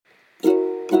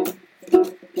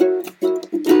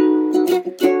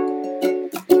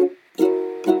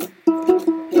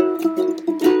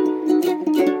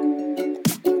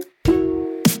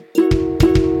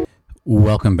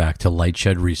Welcome back to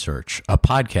Lightshed Research, a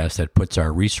podcast that puts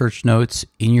our research notes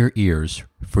in your ears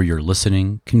for your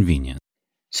listening convenience.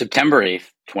 September 8th,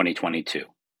 2022.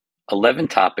 11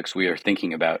 topics we are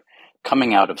thinking about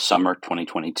coming out of summer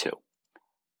 2022.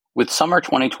 With summer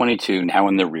 2022 now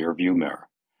in the rearview mirror,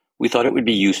 we thought it would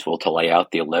be useful to lay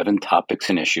out the 11 topics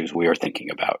and issues we are thinking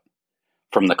about.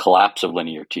 From the collapse of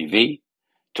linear TV,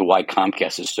 to why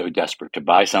Comcast is so desperate to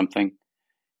buy something,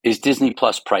 is Disney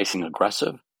Plus pricing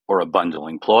aggressive or a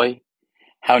bundling ploy?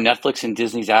 How Netflix and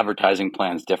Disney's advertising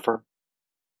plans differ?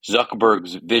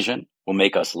 Zuckerberg's vision will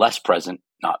make us less present,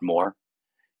 not more.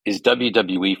 Is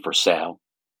WWE for sale?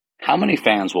 How many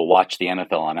fans will watch the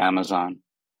NFL on Amazon?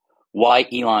 Why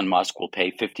Elon Musk will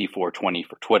pay $54.20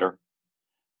 for Twitter?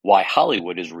 Why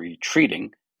Hollywood is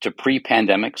retreating to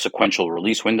pre-pandemic sequential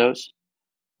release windows?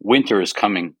 Winter is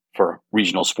coming for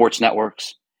regional sports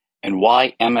networks, and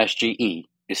why MSGE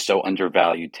is so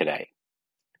undervalued today.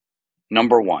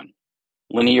 Number 1,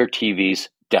 linear TV's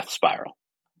death spiral.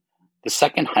 The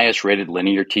second highest rated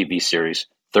linear TV series,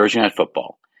 Thursday Night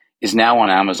Football, is now on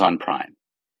Amazon Prime.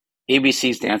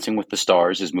 ABC's Dancing with the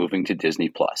Stars is moving to Disney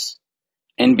Plus.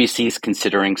 NBC is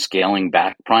considering scaling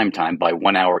back primetime by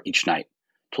 1 hour each night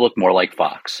to look more like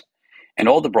Fox. And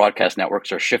all the broadcast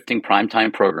networks are shifting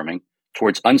primetime programming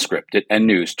towards unscripted and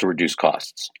news to reduce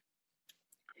costs.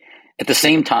 At the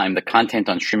same time, the content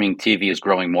on streaming TV is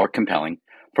growing more compelling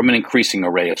from an increasing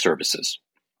array of services.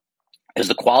 As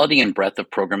the quality and breadth of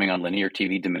programming on linear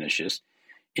TV diminishes,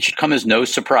 it should come as no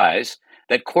surprise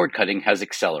that cord cutting has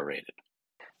accelerated.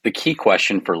 The key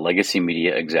question for legacy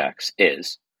media execs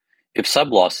is, if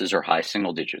sub losses are high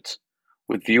single digits,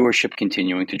 with viewership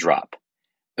continuing to drop,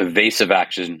 evasive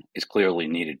action is clearly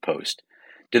needed post.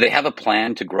 Do they have a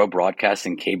plan to grow broadcast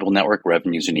and cable network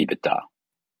revenues and EBITDA?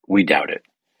 We doubt it.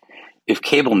 If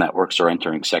cable networks are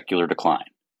entering secular decline,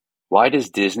 why does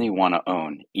Disney want to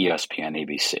own ESPN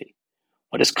ABC?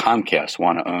 Why does Comcast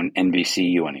want to own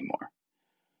NBCU anymore?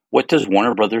 What does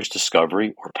Warner Brothers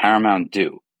Discovery or Paramount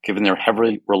do, given their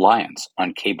heavy reliance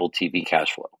on cable TV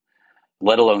cash flow,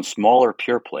 let alone smaller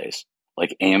pure plays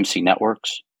like AMC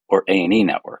Networks or A&E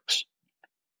Networks?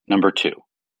 Number 2,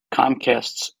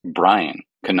 Comcast's Brian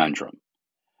conundrum.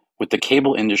 With the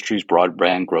cable industry's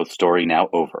broadband growth story now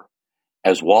over,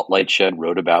 as Walt Lightshed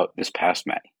wrote about this past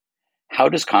May, how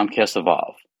does Comcast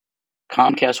evolve?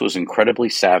 Comcast was incredibly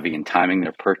savvy in timing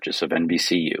their purchase of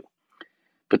NBCU,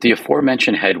 but the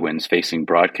aforementioned headwinds facing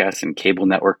broadcast and cable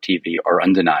network TV are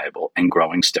undeniable and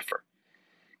growing stiffer.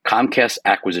 Comcast's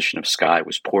acquisition of Sky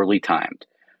was poorly timed,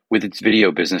 with its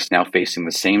video business now facing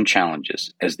the same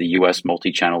challenges as the U.S.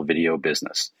 multi-channel video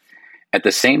business. At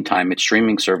the same time, its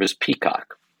streaming service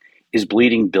Peacock is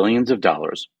bleeding billions of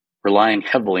dollars, relying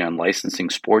heavily on licensing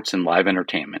sports and live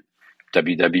entertainment,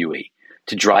 WWE,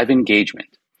 to drive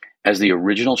engagement, as the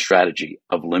original strategy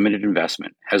of limited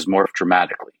investment has morphed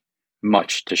dramatically,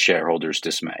 much to shareholders'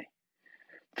 dismay.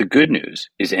 The good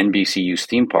news is NBCU's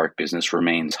theme park business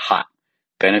remains hot,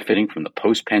 benefiting from the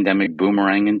post-pandemic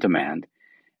boomerang in demand,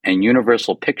 and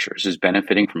Universal Pictures is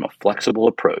benefiting from a flexible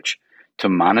approach to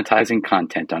monetizing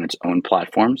content on its own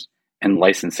platforms and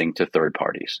licensing to third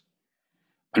parties.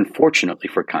 Unfortunately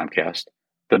for Comcast,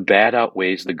 the bad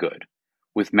outweighs the good,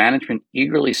 with management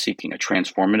eagerly seeking a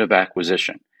transformative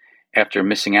acquisition after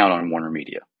missing out on Warner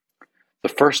Media. The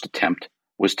first attempt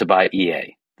was to buy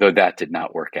EA, though that did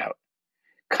not work out.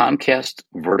 Comcast's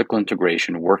vertical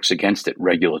integration works against it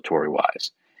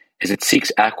regulatory-wise, as it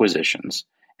seeks acquisitions,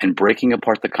 and breaking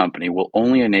apart the company will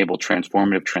only enable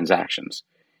transformative transactions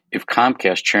if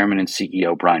Comcast Chairman and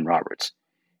CEO Brian Roberts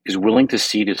is willing to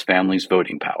cede his family's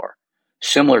voting power,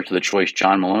 similar to the choice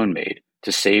John Malone made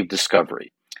to save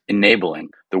Discovery, enabling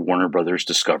the Warner Brothers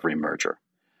Discovery merger.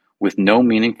 With no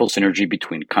meaningful synergy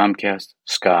between Comcast,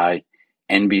 Sky,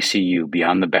 NBCU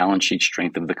beyond the balance sheet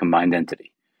strength of the combined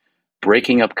entity,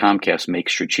 breaking up Comcast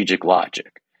makes strategic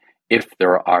logic if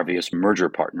there are obvious merger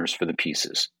partners for the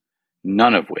pieces,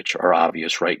 none of which are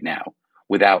obvious right now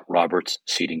without Roberts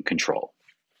ceding control.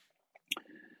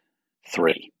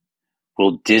 3.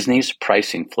 Will Disney's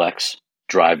pricing flex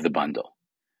drive the bundle?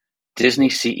 Disney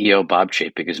CEO Bob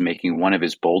Chapek is making one of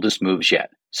his boldest moves yet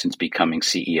since becoming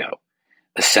CEO,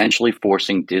 essentially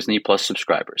forcing Disney Plus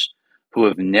subscribers who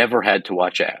have never had to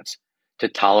watch ads to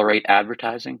tolerate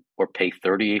advertising or pay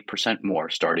 38% more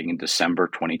starting in December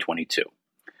 2022.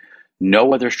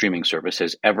 No other streaming service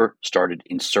has ever started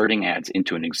inserting ads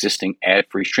into an existing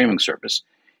ad-free streaming service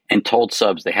and told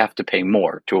subs they have to pay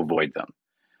more to avoid them.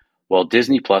 While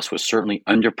Disney Plus was certainly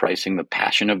underpricing the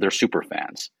passion of their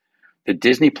superfans, the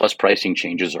Disney Plus pricing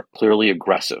changes are clearly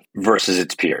aggressive versus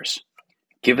its peers.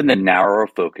 Given the narrower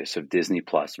focus of Disney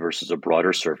Plus versus a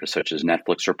broader service such as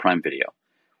Netflix or Prime Video,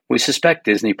 we suspect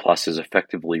Disney Plus has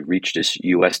effectively reached its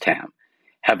US TAM,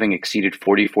 having exceeded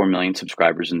 44 million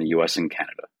subscribers in the US and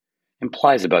Canada,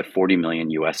 implies about 40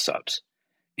 million US subs.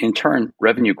 In turn,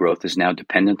 revenue growth is now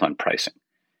dependent on pricing,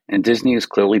 and Disney is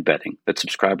clearly betting that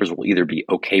subscribers will either be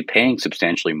okay paying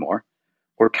substantially more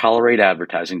or tolerate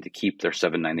advertising to keep their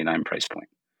 $7.99 price point.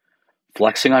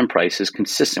 Flexing on price is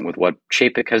consistent with what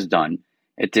Chapek has done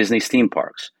at Disney's theme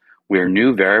parks, where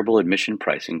new variable admission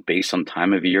pricing based on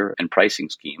time of year and pricing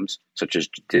schemes, such as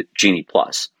Genie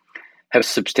Plus, have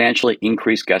substantially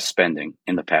increased guest spending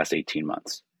in the past 18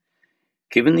 months.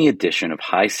 Given the addition of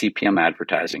high CPM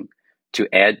advertising to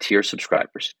ad tier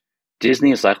subscribers,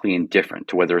 Disney is likely indifferent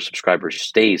to whether a subscriber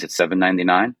stays at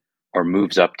 $7.99 or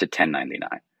moves up to $10.99.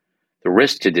 The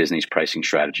risk to Disney's pricing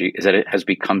strategy is that it has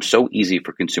become so easy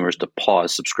for consumers to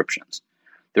pause subscriptions.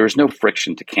 There is no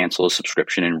friction to cancel a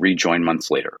subscription and rejoin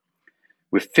months later.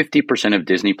 With 50% of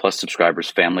Disney Plus subscribers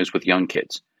families with young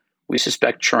kids, we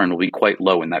suspect churn will be quite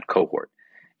low in that cohort,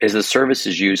 as the service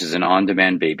is used as an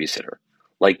on-demand babysitter,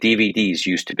 like DVDs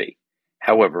used to be.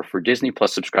 However, for Disney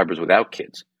Plus subscribers without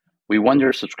kids, we wonder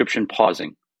if subscription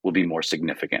pausing will be more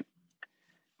significant.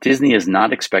 Disney is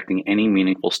not expecting any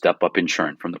meaningful step up in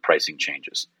churn from the pricing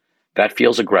changes. That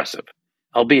feels aggressive,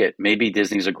 albeit maybe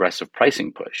Disney's aggressive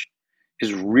pricing push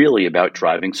is really about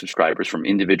driving subscribers from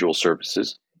individual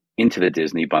services into the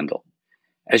Disney bundle.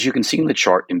 As you can see in the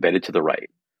chart embedded to the right,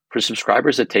 for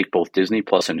subscribers that take both Disney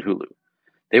Plus and Hulu,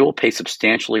 they will pay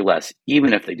substantially less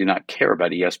even if they do not care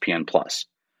about ESPN Plus.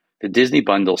 The Disney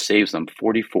bundle saves them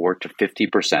 44 to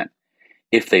 50%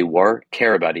 if they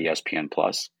care about ESPN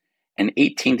Plus, and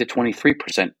 18 to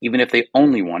 23% even if they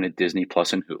only wanted Disney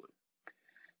Plus and Hulu.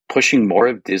 Pushing more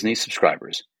of Disney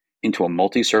subscribers into a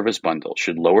multi-service bundle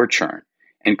should lower churn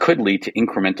and could lead to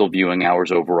incremental viewing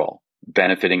hours overall,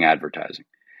 benefiting advertising,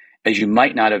 as you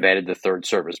might not have added the third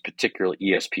service, particularly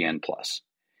ESPN Plus.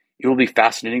 It will be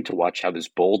fascinating to watch how this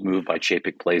bold move by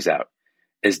Chapek plays out,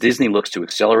 as Disney looks to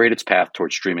accelerate its path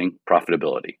towards streaming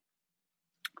profitability.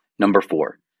 Number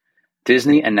 4.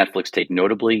 Disney and Netflix take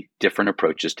notably different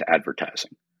approaches to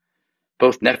advertising.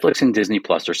 Both Netflix and Disney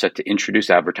Plus are set to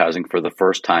introduce advertising for the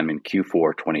first time in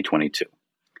Q4 2022.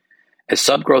 As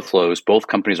sub growth slows, both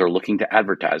companies are looking to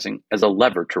advertising as a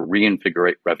lever to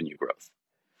reinvigorate revenue growth.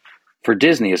 For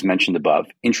Disney, as mentioned above,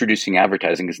 introducing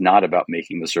advertising is not about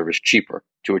making the service cheaper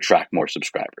to attract more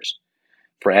subscribers.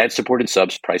 For ad-supported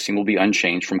subs, pricing will be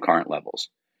unchanged from current levels.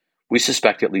 We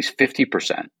suspect at least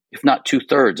 50%, if not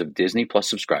 2/3 of Disney Plus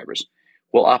subscribers,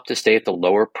 will opt to stay at the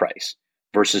lower price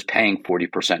versus paying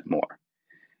 40% more.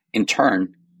 In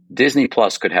turn, Disney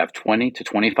Plus could have 20 to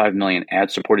 25 million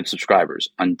ad-supported subscribers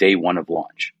on day one of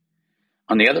launch.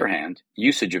 On the other hand,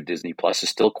 usage of Disney Plus is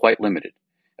still quite limited,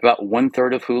 about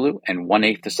 1/3 of Hulu and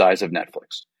 1/8 the size of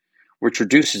Netflix, which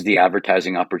reduces the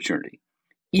advertising opportunity,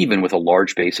 even with a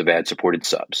large base of ad-supported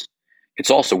subs.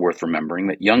 It's also worth remembering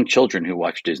that young children who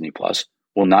watch Disney Plus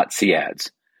will not see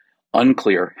ads.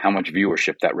 Unclear how much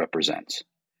viewership that represents.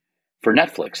 For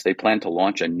Netflix, they plan to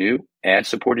launch a new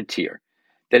ad-supported tier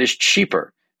that is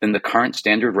cheaper than the current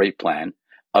standard rate plan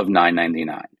of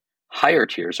 $9.99. Higher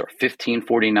tiers are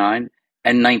 $15.49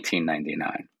 and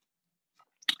 $19.99.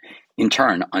 In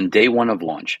turn, on day one of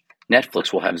launch,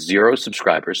 Netflix will have 0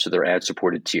 subscribers to their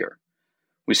ad-supported tier.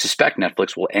 We suspect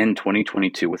Netflix will end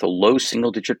 2022 with a low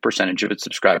single-digit percentage of its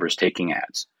subscribers taking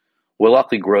ads. Will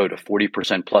likely grow to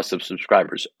 40% plus of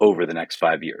subscribers over the next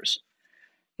 5 years.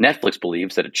 Netflix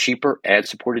believes that a cheaper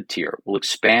ad-supported tier will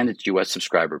expand its US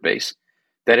subscriber base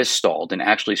that has stalled and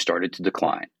actually started to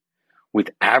decline. With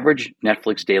average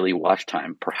Netflix daily watch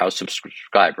time per house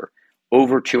subscriber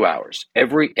over 2 hours,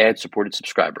 every ad-supported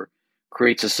subscriber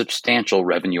creates a substantial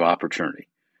revenue opportunity.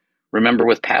 Remember,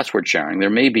 with password sharing,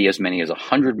 there may be as many as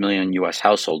 100 million US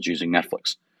households using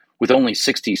Netflix, with only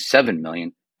 67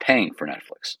 million paying for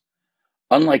Netflix.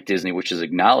 Unlike Disney, which is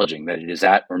acknowledging that it is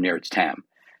at or near its TAM,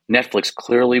 Netflix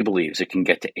clearly believes it can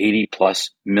get to 80 plus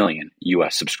million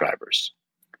US subscribers.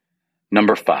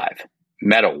 Number 5,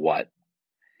 Meta what?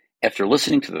 After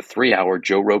listening to the 3-hour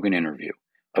Joe Rogan interview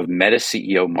of Meta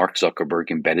CEO Mark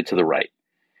Zuckerberg embedded to the right,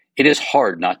 it is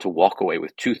hard not to walk away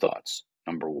with 2 thoughts.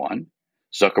 Number 1,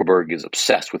 Zuckerberg is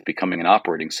obsessed with becoming an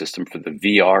operating system for the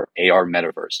VR, AR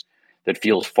metaverse that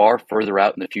feels far further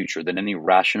out in the future than any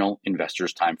rational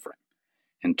investor's timeframe.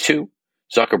 And 2,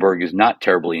 Zuckerberg is not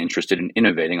terribly interested in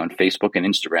innovating on Facebook and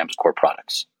Instagram's core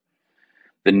products.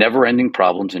 The never-ending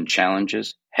problems and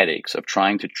challenges, headaches of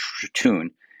trying to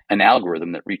tune an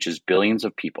algorithm that reaches billions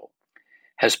of people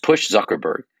has pushed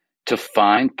Zuckerberg to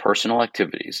find personal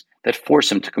activities that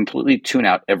force him to completely tune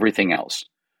out everything else,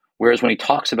 whereas when he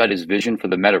talks about his vision for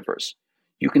the metaverse,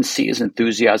 you can see his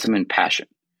enthusiasm and passion.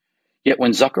 Yet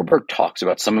when Zuckerberg talks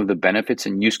about some of the benefits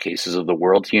and use cases of the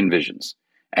world he envisions,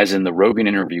 as in the Rogan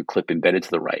interview clip embedded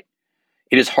to the right,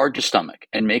 it is hard to stomach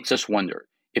and makes us wonder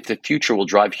if the future will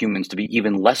drive humans to be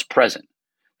even less present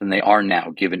than they are now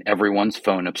given everyone's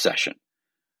phone obsession.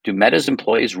 Do Meta's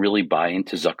employees really buy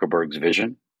into Zuckerberg's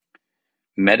vision?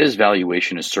 Meta's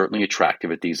valuation is certainly attractive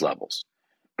at these levels,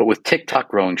 but with TikTok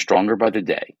growing stronger by the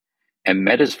day and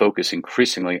Meta's focus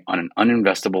increasingly on an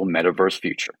uninvestable metaverse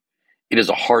future, it is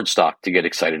a hard stock to get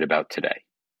excited about today.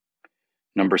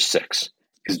 Number 6,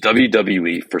 is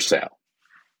WWE for sale?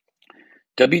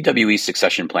 WWE's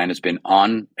succession plan has been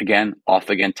on again,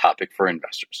 off again topic for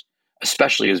investors,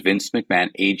 especially as Vince McMahon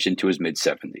aged into his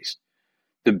mid-70s.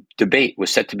 The debate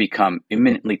was set to become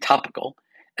imminently topical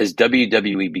as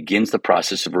WWE begins the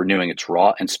process of renewing its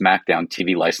Raw and SmackDown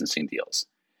TV licensing deals.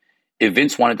 If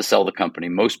Vince wanted to sell the company,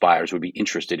 most buyers would be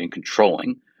interested in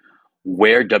controlling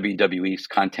where WWE's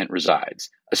content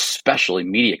resides, especially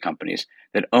media companies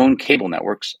that own cable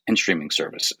networks and streaming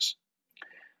services.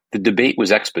 The debate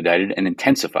was expedited and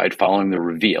intensified following the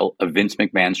reveal of Vince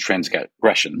McMahon's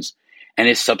transgressions and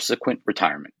his subsequent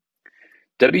retirement.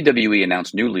 WWE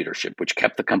announced new leadership, which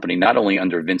kept the company not only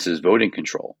under Vince's voting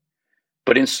control,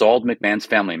 but installed McMahon's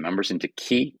family members into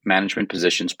key management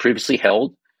positions previously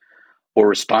held or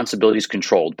responsibilities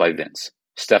controlled by Vince.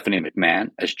 Stephanie McMahon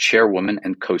as chairwoman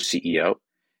and co-CEO,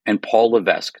 and Paul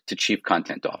Levesque to chief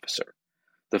content officer.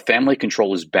 The family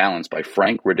control is balanced by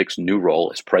Frank Riddick's new role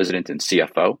as president and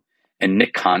CFO, and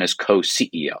Nick Khan as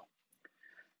co-CEO.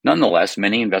 Nonetheless,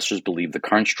 many investors believe the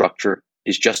current structure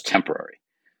is just temporary,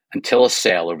 until a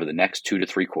sale over the next 2 to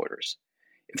 3 quarters.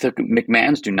 If the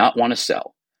McMahons do not want to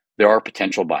sell, there are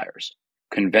potential buyers.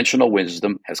 Conventional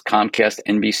wisdom has Comcast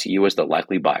NBCU as the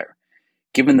likely buyer,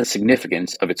 given the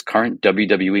significance of its current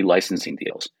WWE licensing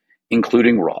deals,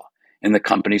 including Raw, and the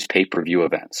company's pay-per-view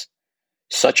events.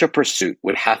 Such a pursuit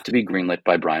would have to be greenlit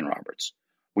by Brian Roberts.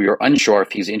 We are unsure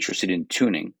if he's interested in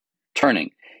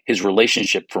turning his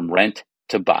relationship from rent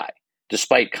to buy,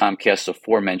 despite Comcast's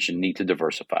aforementioned need to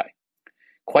diversify.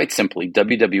 Quite simply,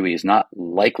 WWE is not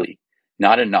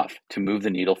enough to move the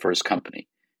needle for his company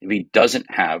if he doesn't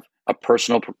have a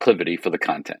personal proclivity for the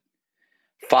content.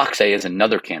 Fox A is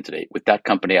another candidate, with that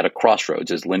company at a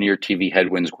crossroads as linear TV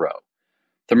headwinds grow.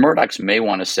 The Murdochs may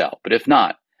want to sell, but if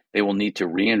not, they will need to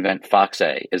reinvent Fox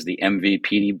A as the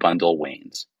MVPD bundle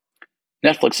wanes.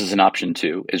 Netflix is an option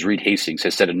too, as Reed Hastings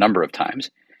has said a number of times.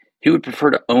 He would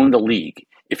prefer to own the league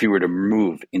if he were to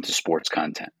move into sports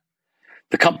content.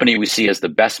 The company we see as the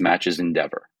best match is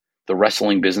Endeavor. The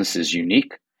wrestling business is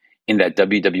unique in that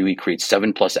WWE creates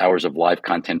 7+ hours of live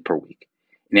content per week.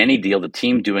 In any deal, the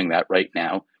team doing that right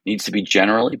now needs to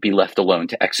generally be left alone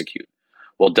to execute,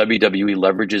 while WWE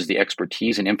leverages the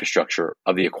expertise and infrastructure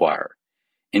of the acquirer.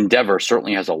 Endeavor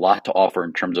certainly has a lot to offer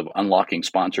in terms of unlocking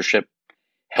sponsorship,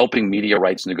 helping media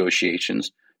rights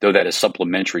negotiations, though that is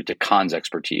supplementary to Khan's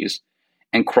expertise,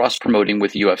 and cross-promoting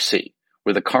with UFC,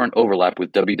 where the current overlap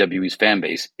with WWE's fan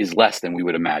base is less than we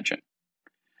would imagine.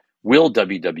 Will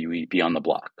WWE be on the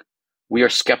block? We are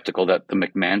skeptical that the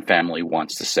McMahon family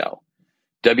wants to sell.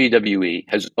 WWE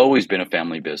has always been a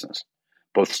family business.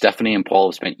 Both Stephanie and Paul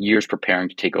have spent years preparing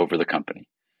to take over the company.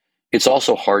 It's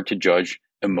also hard to judge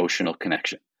emotional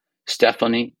connection.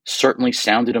 Stephanie certainly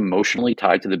sounded emotionally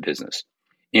tied to the business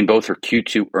in both her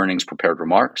Q2 earnings prepared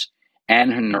remarks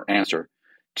and in her answer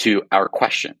to our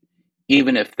question,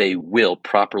 even if they will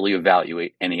properly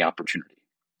evaluate any opportunity.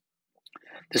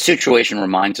 The situation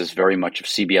reminds us very much of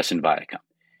CBS and Viacom.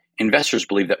 Investors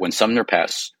believe that when Sumner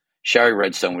passed, Shari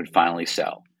Redstone would finally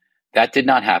sell. That did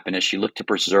not happen as she looked to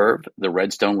preserve the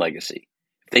Redstone legacy.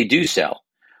 If they do sell,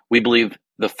 we believe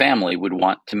the family would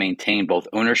want to maintain both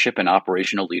ownership and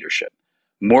operational leadership,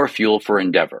 more fuel for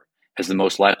Endeavor as the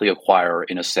most likely acquirer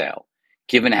in a sale,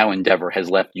 given how Endeavor has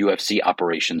left UFC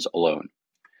operations alone.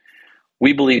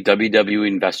 We believe WWE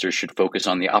investors should focus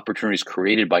on the opportunities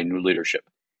created by new leadership.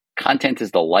 Content is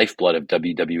the lifeblood of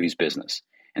WWE's business,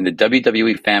 and the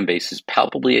WWE fan base is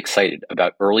palpably excited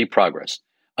about early progress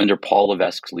under Paul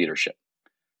Levesque's leadership.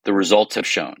 The results have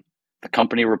shown. The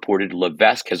company reported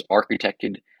Levesque has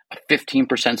architected a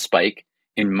 15% spike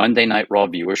in Monday Night Raw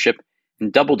viewership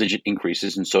and double-digit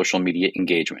increases in social media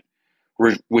engagement,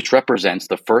 which represents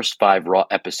the first 5 Raw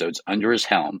episodes under his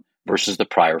helm versus the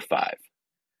prior 5.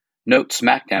 Note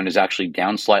SmackDown is actually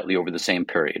down slightly over the same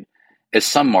period, as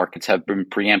some markets have been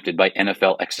preempted by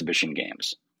NFL exhibition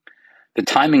games. The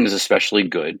timing is especially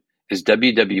good as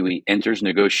WWE enters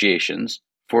negotiations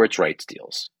for its rights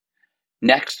deals.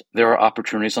 Next, there are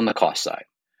opportunities on the cost side,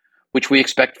 which we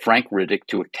expect Frank Riddick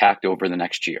to attack over the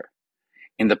next year.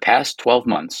 In the past 12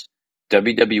 months,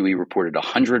 WWE reported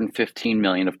 $115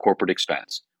 million of corporate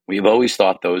expense. We have always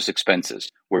thought those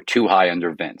expenses were too high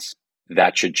under Vince.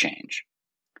 That should change.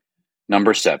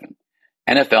 Number 7,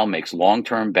 NFL makes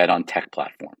long-term bet on tech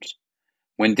platforms.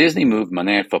 When Disney moved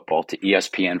Monday Night Football to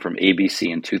ESPN from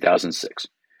ABC in 2006,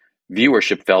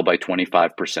 viewership fell by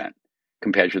 25%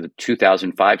 compared to the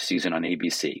 2005 season on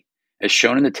ABC, as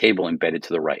shown in the table embedded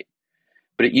to the right.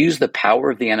 But it used the power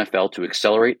of the NFL to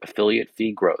accelerate affiliate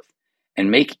fee growth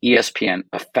and make ESPN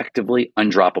effectively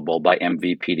undroppable by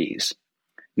MVPDs.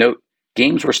 Note,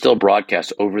 games were still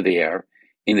broadcast over the air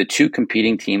in the two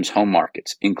competing teams' home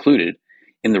markets, included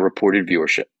in the reported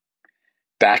viewership.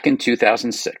 Back in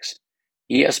 2006,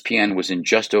 ESPN was in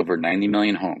just over 90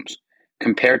 million homes,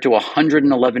 compared to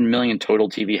 111 million total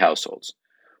TV households,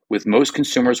 with most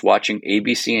consumers watching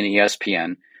ABC and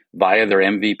ESPN via their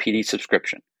MVPD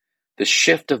subscription. The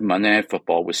shift of Monday Night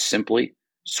Football was simply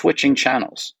switching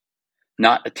channels,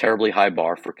 not a terribly high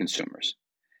bar for consumers.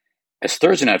 As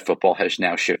Thursday Night Football has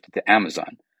now shifted to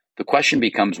Amazon, the question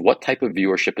becomes what type of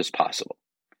viewership is possible.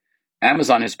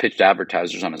 Amazon has pitched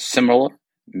advertisers on a similar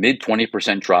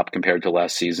mid-20% drop compared to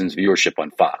last season's viewership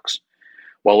on Fox.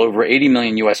 While over 80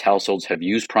 million U.S. households have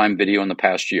used Prime Video in the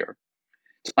past year,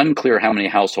 it's unclear how many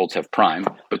households have Prime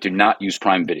but do not use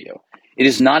Prime Video. It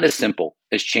is not as simple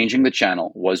as changing the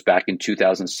channel was back in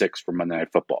 2006 for Monday Night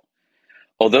Football.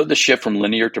 Although the shift from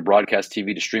linear to broadcast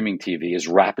TV to streaming TV is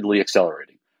rapidly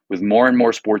accelerating, with more and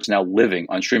more sports now living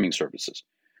on streaming services,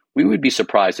 we would be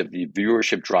surprised if the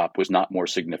viewership drop was not more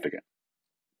significant.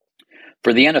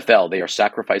 For the NFL, they are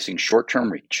sacrificing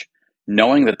short-term reach,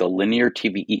 knowing that the linear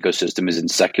TV ecosystem is in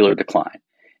secular decline,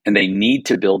 and they need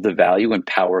to build the value and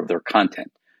power of their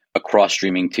content across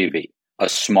streaming TV, a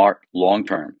smart,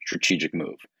 long-term strategic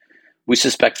move. We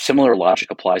suspect similar logic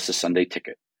applies to Sunday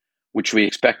Ticket, which we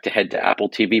expect to head to Apple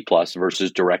TV Plus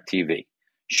versus DirecTV,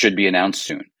 should be announced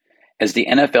soon, as the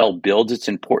NFL builds its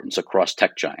importance across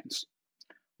tech giants.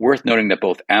 Worth noting that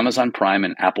both Amazon Prime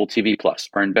and Apple TV Plus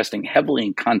are investing heavily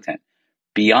in content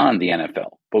beyond the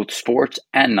NFL, both sports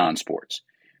and non-sports,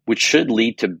 which should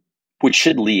lead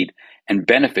and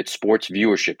benefit sports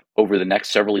viewership over the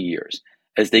next several years,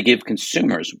 as they give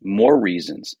consumers more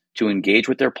reasons to engage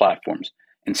with their platforms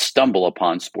and stumble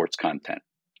upon sports content.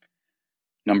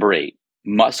 Number 8,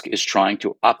 Musk is trying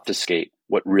to obfuscate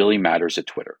what really matters at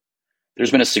Twitter.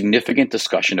 There's been a significant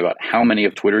discussion about how many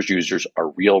of Twitter's users are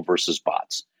real versus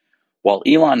bots. While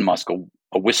Elon Musk,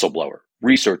 a whistleblower,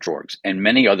 research orgs, and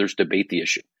many others debate the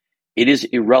issue, it is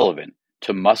irrelevant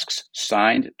to Musk's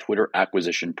signed Twitter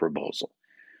acquisition proposal.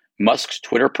 Musk's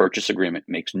Twitter purchase agreement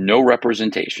makes no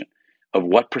representation of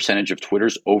what percentage of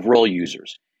Twitter's overall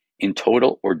users, in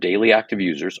total or daily active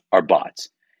users, are bots.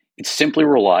 It simply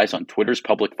relies on Twitter's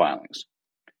public filings.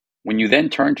 When you then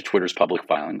turn to Twitter's public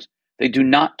filings, they do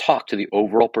not talk to the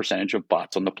overall percentage of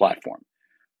bots on the platform.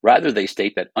 Rather, they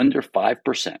state that under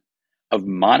 5% of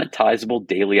monetizable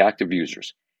daily active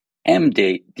users,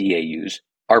 MDAUs,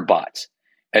 are bots,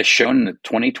 as shown in the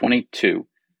 2022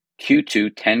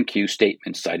 Q2 10Q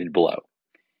statement cited below.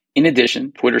 In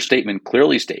addition, Twitter's statement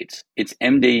clearly states its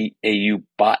MDAU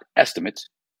bot estimates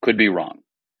could be wrong.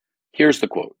 Here's the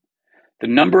quote. The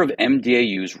number of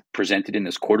MDAUs presented in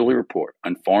this quarterly report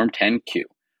on Form 10Q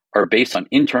are based on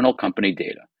internal company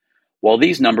data. While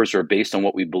these numbers are based on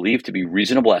what we believe to be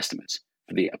reasonable estimates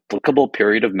for the applicable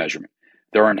period of measurement,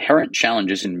 there are inherent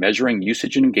challenges in measuring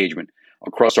usage and engagement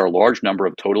across our large number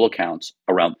of total accounts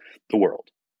around the world.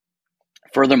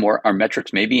 Furthermore, our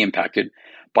metrics may be impacted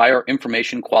by our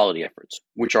information quality efforts,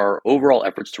 which are our overall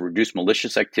efforts to reduce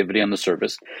malicious activity on the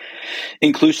service,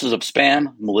 inclusive of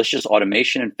spam, malicious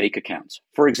automation, and fake accounts.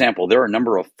 For example, there are a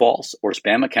number of false or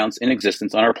spam accounts in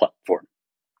existence on our platform.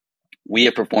 We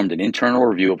have performed an internal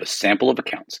review of a sample of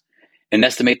accounts and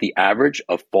estimate the average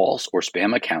of false or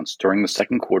spam accounts during the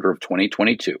second quarter of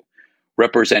 2022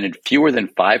 represented fewer than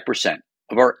 5%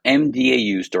 of our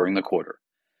MDAUs during the quarter.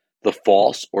 The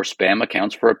false or spam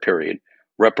accounts for a period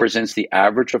represents the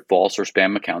average of false or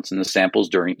spam accounts in the samples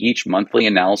during each monthly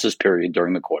analysis period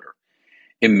during the quarter.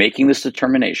 In making this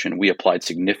determination, we applied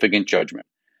significant judgment,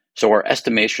 so our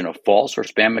estimation of false or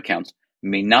spam accounts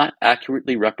may not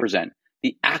accurately represent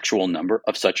the actual number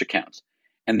of such accounts,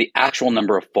 and the actual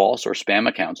number of false or spam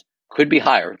accounts could be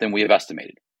higher than we have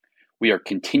estimated. We are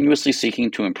continuously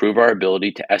seeking to improve our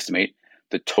ability to estimate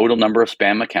the total number of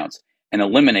spam accounts and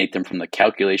eliminate them from the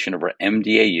calculation of our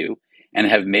MDAU, and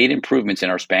have made improvements in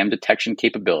our spam detection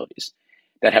capabilities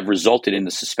that have resulted in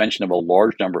the suspension of a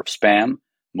large number of spam,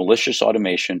 malicious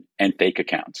automation, and fake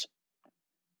accounts.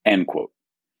 End quote.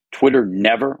 Twitter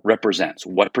never represents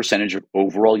what percentage of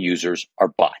overall users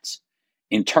are bots,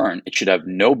 In turn, it should have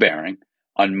no bearing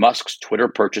on Musk's Twitter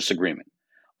purchase agreement,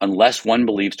 unless one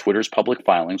believes Twitter's public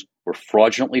filings were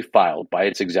fraudulently filed by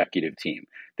its executive team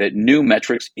that knew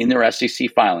metrics in their SEC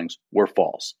filings were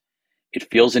false. It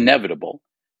feels inevitable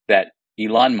that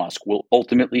Elon Musk will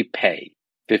ultimately pay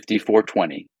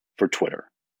 $54.20 for Twitter.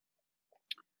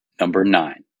 Number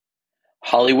 9,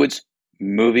 Hollywood's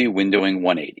movie windowing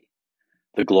 180.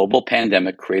 The global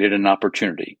pandemic created an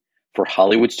opportunity for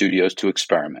Hollywood studios to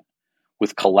experiment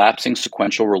with collapsing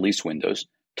sequential release windows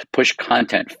to push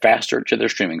content faster to their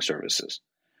streaming services.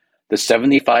 The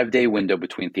 75-day window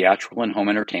between theatrical and home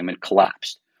entertainment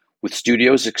collapsed, with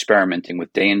studios experimenting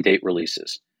with day-and-date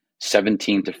releases,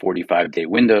 17 to 45-day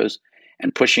windows,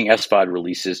 and pushing SVOD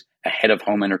releases ahead of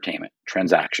home entertainment,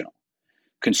 transactional.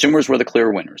 Consumers were the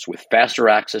clear winners, with faster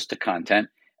access to content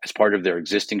as part of their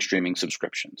existing streaming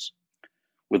subscriptions.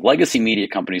 With legacy media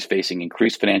companies facing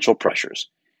increased financial pressures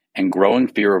and growing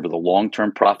fear over the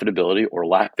long-term profitability or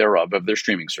lack thereof of their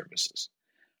streaming services,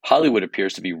 Hollywood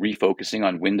appears to be refocusing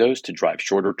on windows to drive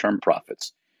shorter-term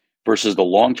profits versus the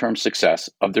long-term success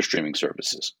of their streaming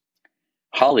services.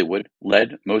 Hollywood,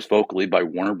 led most vocally by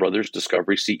Warner Brothers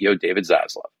Discovery CEO David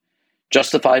Zaslav,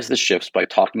 justifies the shifts by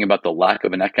talking about the lack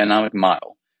of an economic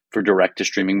model for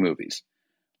direct-to-streaming movies,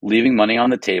 leaving money on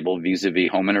the table vis-a-vis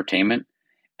home entertainment,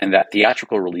 and that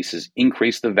theatrical releases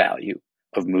increase the value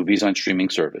of movies on streaming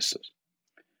services.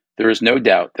 There is no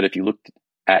doubt that if you look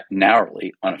at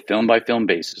narrowly on a film-by-film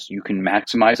basis, you can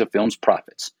maximize a film's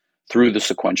profits through the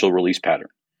sequential release pattern.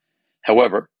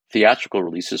 However, theatrical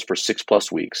releases for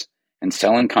 6+ weeks and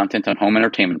selling content on home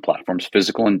entertainment platforms,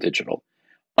 physical and digital,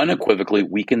 unequivocally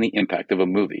weaken the impact of a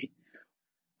movie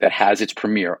that has its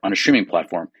premiere on a streaming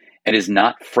platform and is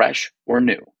not fresh or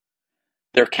new.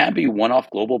 There can be one-off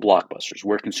global blockbusters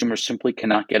where consumers simply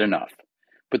cannot get enough,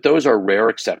 but those are rare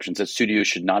exceptions that studios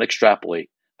should not extrapolate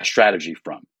a strategy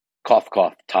from. Cough,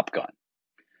 cough, Top Gun.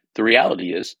 The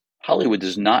reality is, Hollywood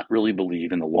does not really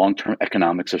believe in the long-term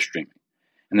economics of streaming,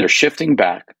 and they're shifting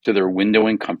back to their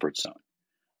windowing comfort zone.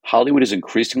 Hollywood is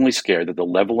increasingly scared that the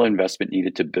level of investment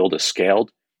needed to build a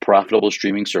scaled, profitable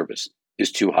streaming service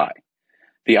is too high.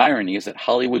 The irony is that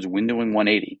Hollywood's windowing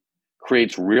 180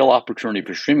 creates real opportunity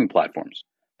for streaming platforms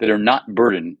that are not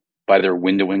burdened by their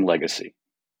windowing legacy.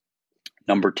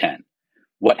 Number 10,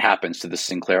 what happens to the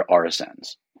Sinclair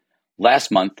RSNs?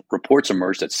 Last month, reports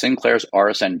emerged that Sinclair's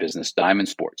RSN business, Diamond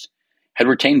Sports, had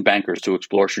retained bankers to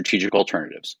explore strategic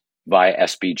alternatives via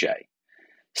SBJ.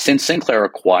 Since Sinclair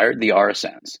acquired the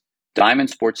RSNs, Diamond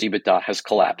Sports EBITDA has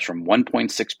collapsed from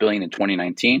 $1.6 billion in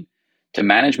 2019 to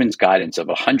management's guidance of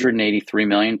 $183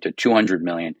 million to $200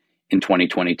 million in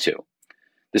 2022.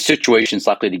 The situation is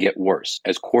likely to get worse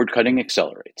as cord cutting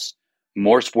accelerates.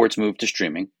 More sports move to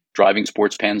streaming, driving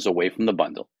sports fans away from the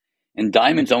bundle, and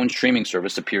Diamond's own streaming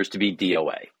service appears to be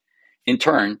DOA. In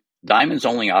turn, Diamond's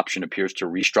only option appears to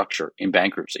restructure in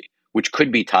bankruptcy, which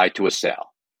could be tied to a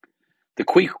sale. The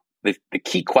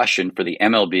key question for the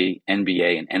MLB,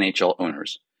 NBA, and NHL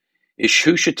owners is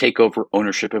who should take over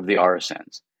ownership of the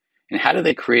RSNs, and how do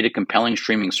they create a compelling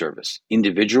streaming service,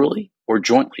 individually or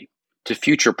jointly, to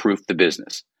future-proof the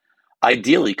business,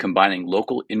 ideally combining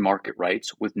local in-market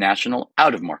rights with national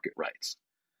out-of-market rights.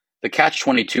 The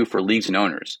catch-22 for leagues and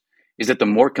owners is that the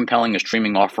more compelling a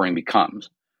streaming offering becomes,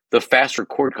 the faster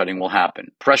cord cutting will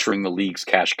happen, pressuring the league's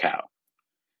cash cow.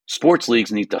 Sports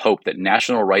leagues need to hope that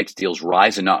national rights deals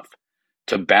rise enough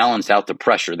to balance out the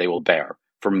pressure they will bear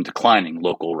from declining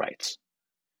local rights.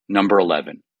 Number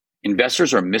 11,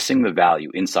 investors are missing the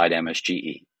value inside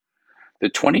MSGE. The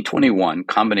 2021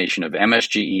 combination of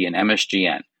MSGE and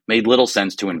MSGN made little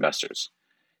sense to investors.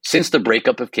 Since the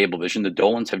breakup of Cablevision, the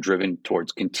Dolans have driven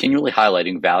towards continually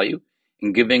highlighting value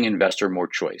and giving investor more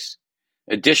choice.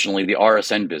 Additionally, the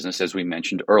RSN business, as we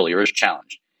mentioned earlier, is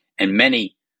challenged, and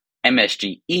many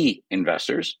MSGE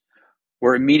investors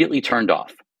were immediately turned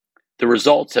off. The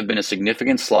results have been a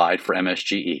significant slide for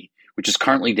MSGE, which is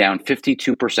currently down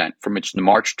 52% from its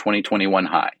March 2021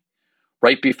 high,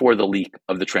 right before the leak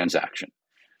of the transaction.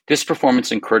 This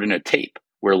performance occurred in a tape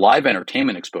where live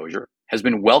entertainment exposure has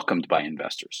been welcomed by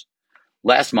investors.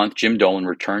 Last month, Jim Dolan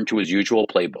returned to his usual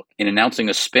playbook in announcing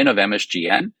a spin of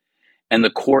MSGN and the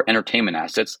core entertainment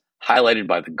assets highlighted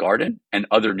by the Garden and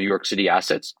other New York City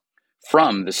assets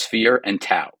from the Sphere and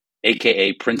Tao,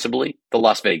 aka principally the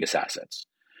Las Vegas assets.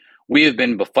 We have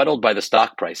been befuddled by the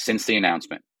stock price since the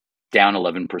announcement, down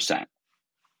 11%.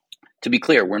 To be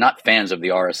clear, we're not fans of the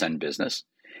RSN business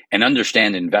and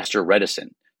understand investor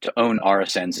reticence to own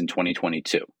RSNs in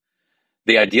 2022.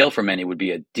 The ideal for many would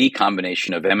be a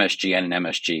decombination of MSGN and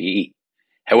MSGE.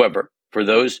 However, for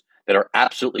those that are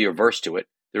absolutely averse to it,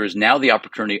 there is now the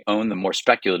opportunity to own the more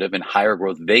speculative and higher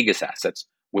growth Vegas assets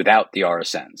without the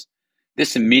RSNs.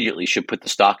 This immediately should put the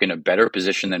stock in a better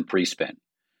position than pre-spin.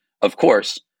 Of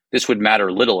course, this would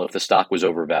matter little if the stock was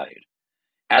overvalued.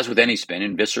 As with any spin,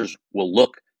 investors will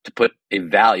look to put a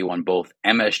value on both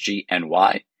MSG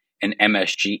NY and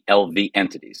MSG LV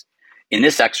entities. In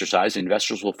this exercise,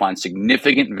 investors will find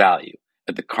significant value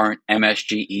at the current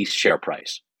MSG East share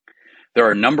price. There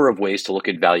are a number of ways to look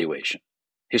at valuation.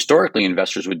 Historically,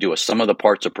 investors would do a sum of the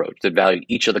parts approach that valued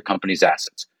each of the company's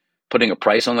assets, putting a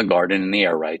price on the garden and the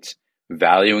air rights,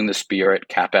 valuing the Sphere at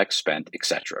capex spent,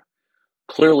 etc.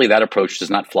 Clearly, that approach does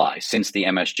not fly since the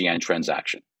MSGN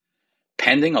transaction.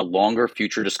 Pending a longer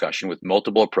future discussion with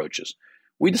multiple approaches,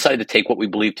 we decided to take what we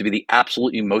believe to be the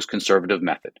absolutely most conservative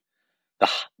method.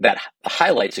 The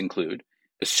highlights include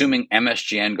assuming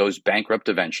MSGN goes bankrupt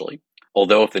eventually,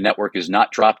 although if the network is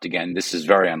not dropped again, this is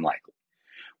very unlikely.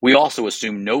 We also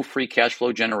assume no free cash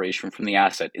flow generation from the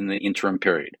asset in the interim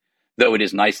period, though it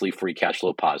is nicely free cash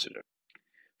flow positive.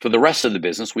 For the rest of the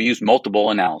business, we use multiple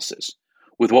analysis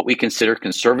with what we consider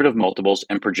conservative multiples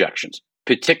and projections,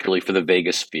 particularly for the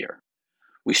Vegas Sphere.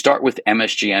 We start with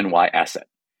MSGNY asset.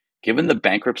 Given the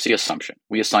bankruptcy assumption,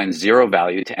 we assign zero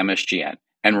value to MSGN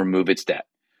and remove its debt,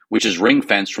 which is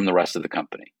ring-fenced from the rest of the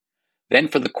company. Then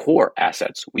for the core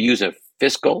assets, we use a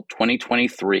fiscal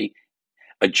 2023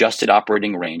 adjusted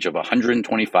operating range of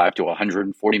 125 to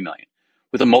 140 million,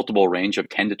 with a multiple range of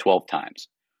 10 to 12 times.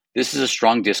 This is a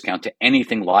strong discount to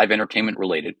anything live entertainment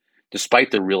related,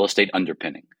 despite the real estate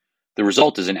underpinning. The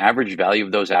result is an average value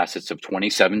of those assets of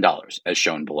 $27, as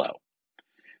shown below.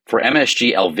 For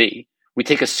MSG LV, we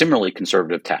take a similarly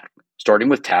conservative tack. Starting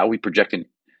with Tau, we project an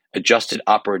adjusted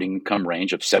operating income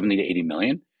range of 70 to 80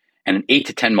 million and an 8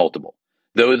 to 10 multiple,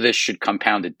 though this should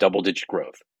compound at double-digit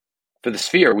growth. For the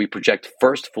Sphere, we project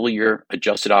first full-year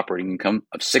adjusted operating income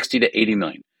of 60 to 80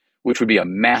 million, which would be a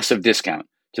massive discount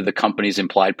to the company's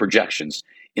implied projections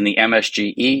in the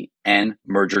MSGE and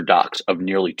merger docs of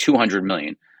nearly 200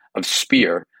 million of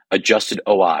Sphere adjusted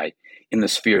OI in the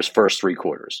Sphere's first 3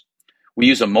 quarters. We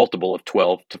use a multiple of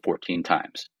 12 to 14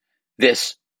 times.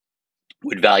 This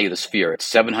would value the Sphere at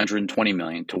 720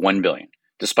 million to 1 billion,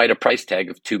 despite a price tag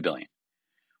of 2 billion.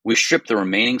 We strip the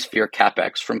remaining Sphere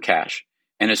capex from cash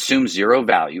and assume zero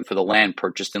value for the land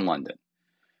purchased in London.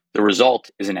 The result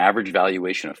is an average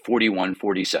valuation of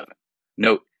 41.47.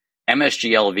 Note,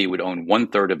 MSG LV would own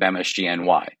 1/3 of MSG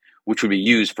NY, which would be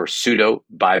used for pseudo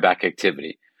buyback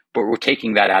activity, but we're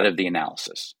taking that out of the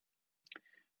analysis.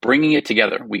 Bringing it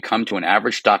together, we come to an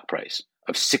average stock price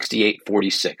of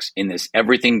 68.46 in this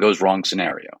everything goes wrong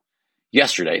scenario.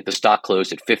 Yesterday, the stock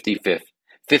closed at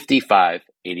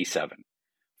 55.87.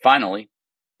 Finally,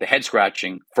 the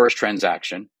head-scratching first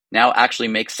transaction now actually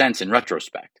makes sense in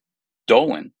retrospect.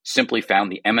 Dolan simply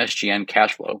found the MSGN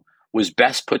cash flow was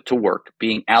best put to work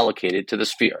being allocated to the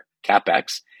Sphere,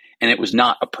 capex, and it was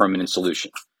not a permanent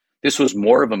solution. This was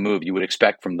more of a move you would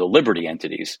expect from the Liberty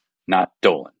entities, not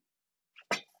Dolan.